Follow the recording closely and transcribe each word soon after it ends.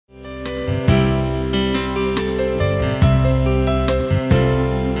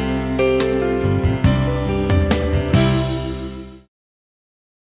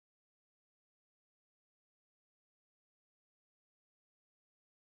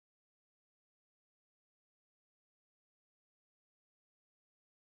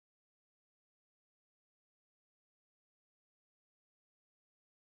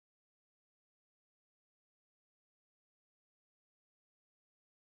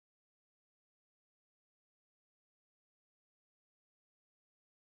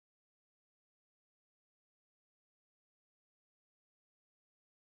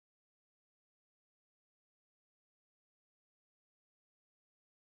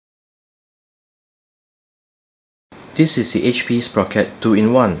This is the HP Sprocket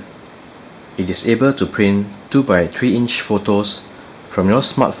 2-in-1. It is able to print 2x3-inch photos from your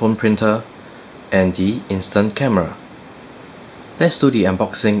smartphone printer and the instant camera. Let's do the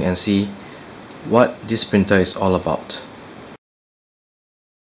unboxing and see what this printer is all about.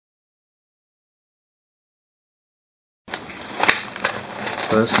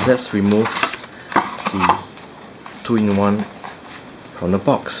 First, let's remove the 2-in-1 from the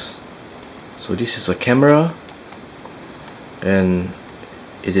box. So this is a camera and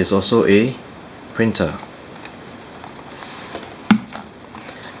it is also a printer.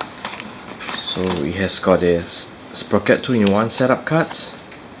 So it has got a Sprocket 2-in-1 setup card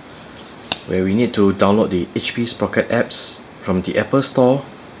where we need to download the HP Sprocket apps from the Apple Store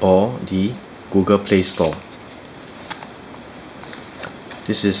or the Google Play Store.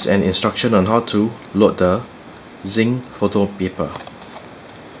 This is an instruction on how to load the Zink Photo paper.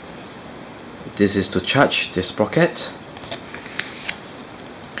 This is to charge the Sprocket,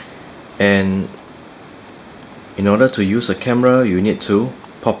 and in order to use a camera you need to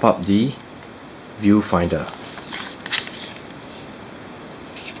pop up the viewfinder.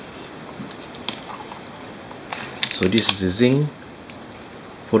 So this is the Zink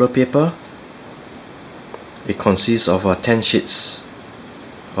Photo paper. It consists of 10 sheets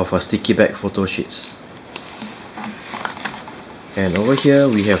of sticky back photo sheets, and over here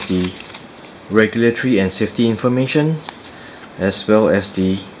we have the regulatory and safety information as well as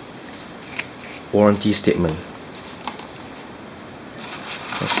the warranty statement.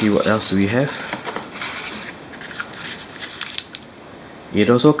 Let's see what else do we have. It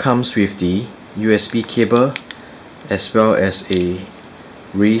also comes with the USB cable as well as a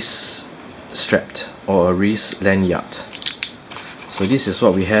wrist strap or a wrist lanyard. So this is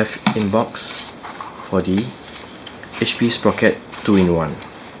what we have in box for the HP Sprocket 2-in-1.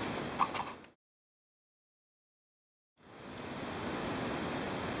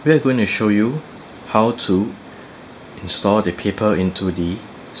 We are going to show you how to install the paper into the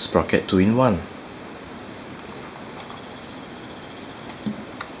Sprocket 2-in-1.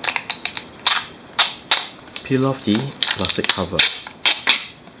 Peel off the plastic cover.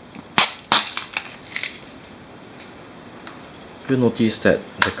 You'll notice that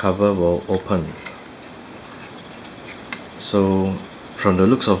the cover will open. So from the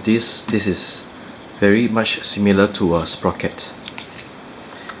looks of this is very much similar to a Sprocket.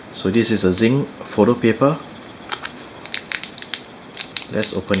 So this is a Zink Photo paper.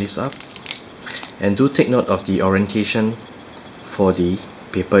 Let's open this up, and do take note of the orientation for the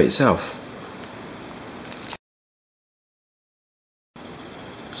paper itself.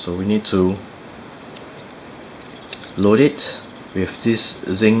 So we need to load it with this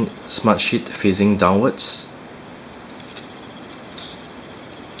Zink Smart Sheet facing downwards.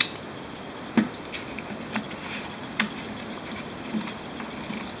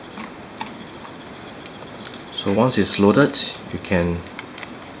 So once it's loaded, you can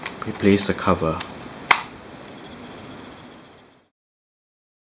replace the cover.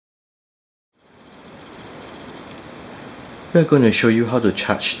 We are going to show you how to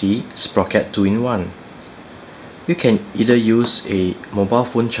charge the Sprocket 2-in-1. You can either use a mobile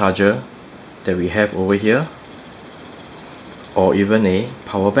phone charger that we have over here, or even a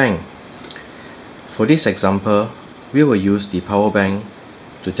power bank. For this example, we will use the power bank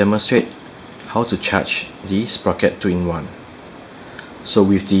to demonstrate how to charge the Sprocket 2-in-1. So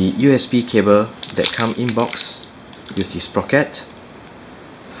with the USB cable that come in box with the Sprocket,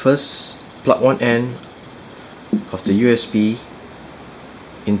 first plug one end of the USB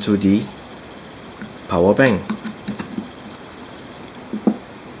into the power bank.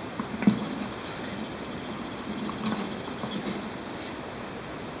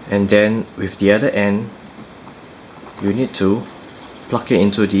 And then with the other end, you need to plug it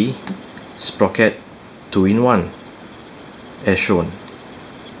into the Sprocket 2-in-1 as shown.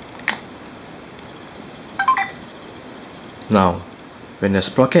 Now, when the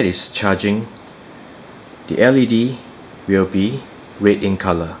Sprocket is charging, the LED will be red in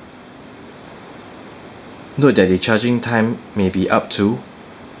color. Note that the charging time may be up to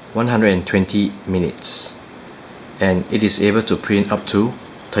 120 minutes, and it is able to print up to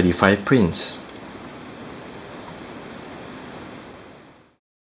 35 prints.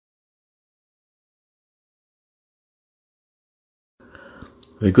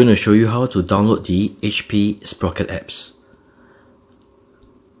 We're going to show you how to download the HP Sprocket apps.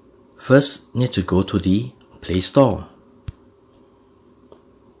 First, need to go to the Play Store.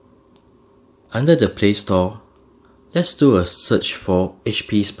 Under the Play Store, let's do a search for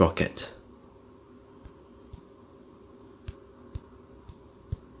HP Sprocket.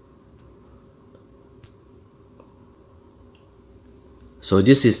 So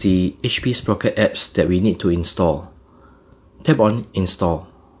this is the HP Sprocket apps that we need to install. Tap on Install.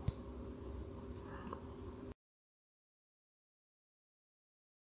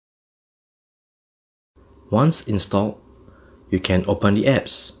 Once installed, you can open the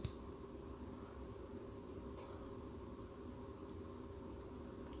apps.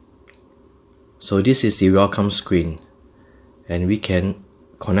 So this is the welcome screen, and we can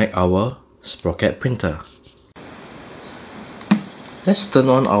connect our Sprocket printer. Let's turn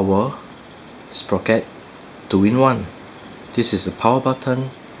on our Sprocket 2-in-1. This is the power button.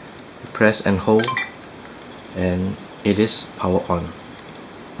 You press and hold, and it is power on.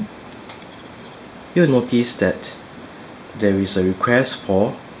 You'll notice that there is a request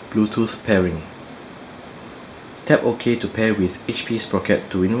for Bluetooth pairing. Tap OK to pair with HP Sprocket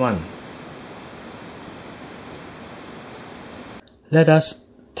 2-in-1. Let us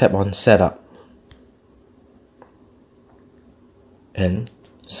tap on Setup and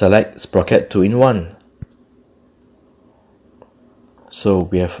select Sprocket 2-in-1. So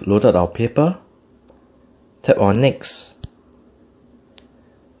we have loaded our paper. Tap on Next.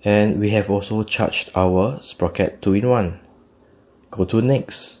 And we have also charged our Sprocket 2-in-1. Go to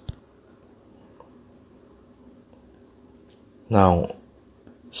Next. Now,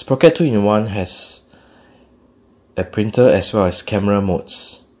 Sprocket 2-in-1 has a printer as well as camera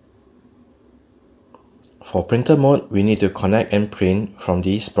modes. For printer mode, we need to connect and print from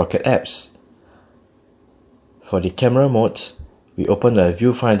the Sprocket apps. For the camera mode, we open the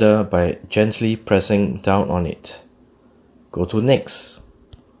viewfinder by gently pressing down on it. Go to Next.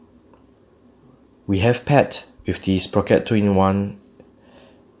 We have paired with the Sprocket 2-in-1,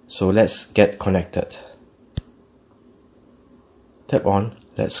 so let's get connected. Tap on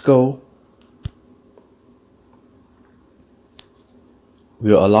Let's Go.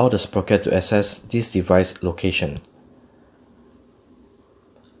 We will allow the Sprocket to access this device location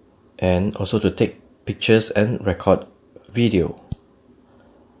and also to take pictures and record video.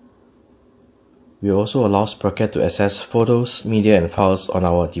 We also allow Sprocket to access photos, media and files on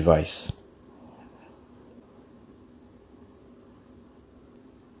our device.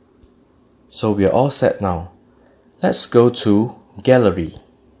 So we are all set now. Let's go to Gallery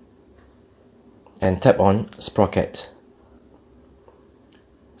and tap on Sprocket.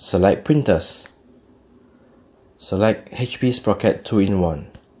 Select Printers. Select HP Sprocket 2-in-1.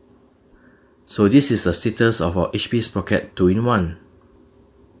 So this is the status of our HP Sprocket 2-in-1.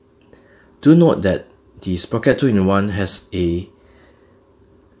 Do note that the Sprocket 2-in-1 has a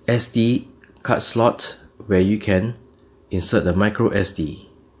SD card slot where you can insert the microSD.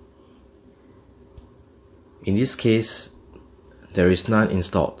 In this case, there is none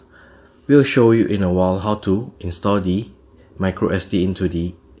installed. We'll show you in a while how to install the microSD into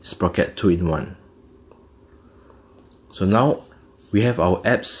the Sprocket 2-in-1. So now we have our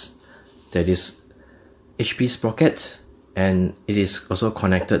apps, that is HP Sprocket, and it is also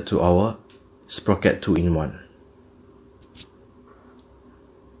connected to our Sprocket 2-in-1.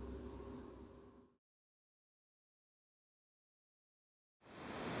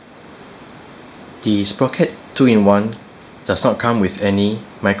 The Sprocket 2-in-1 does not come with any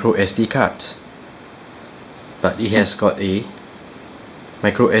microSD card, but it has got a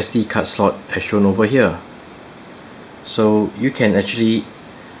microSD card slot as shown over here. So you can actually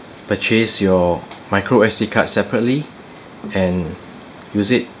purchase your microSD card separately and use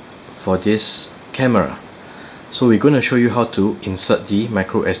it for this camera. So we're going to show you how to insert the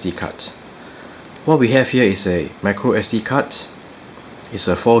microSD card. What we have here is a microSD card. It's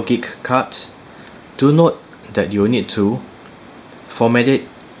a 4 gig card. Do note that you will need to format it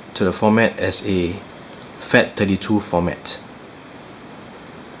to the format as a FAT32 format.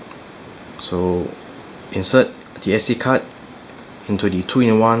 So insert the SD card into the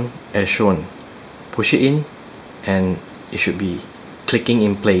 2-in-1 as shown. Push it in and it should be clicking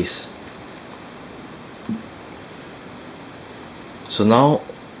in place. So now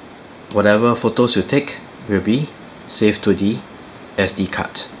whatever photos you take will be saved to the SD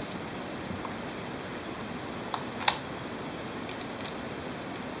card.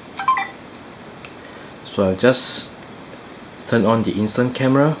 So I'll just turn on the instant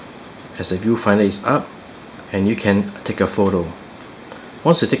camera as the viewfinder is up, and you can take a photo.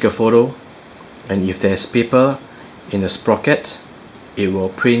 Once you take a photo, and if there's paper in the sprocket, it will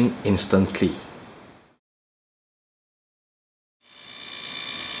print instantly.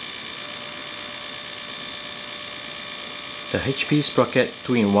 The HP Sprocket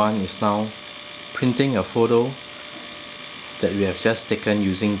 2-in-1 is now printing a photo that we have just taken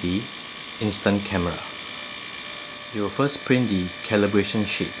using the instant camera. You will first print the calibration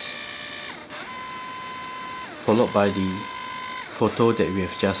sheet, followed by the photo that we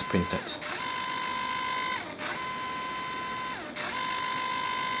have just printed.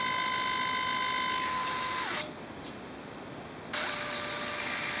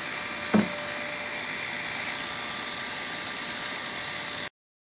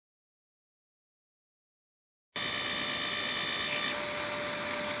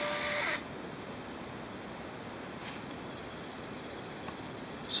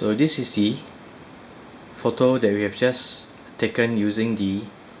 So this is the photo that we have just taken using the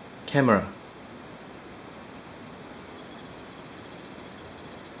camera.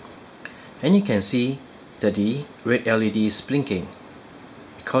 And you can see that the red LED is blinking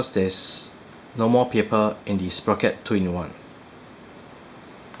because there's no more paper in the Sprocket 2-in-1.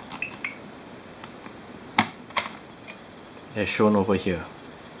 As shown over here.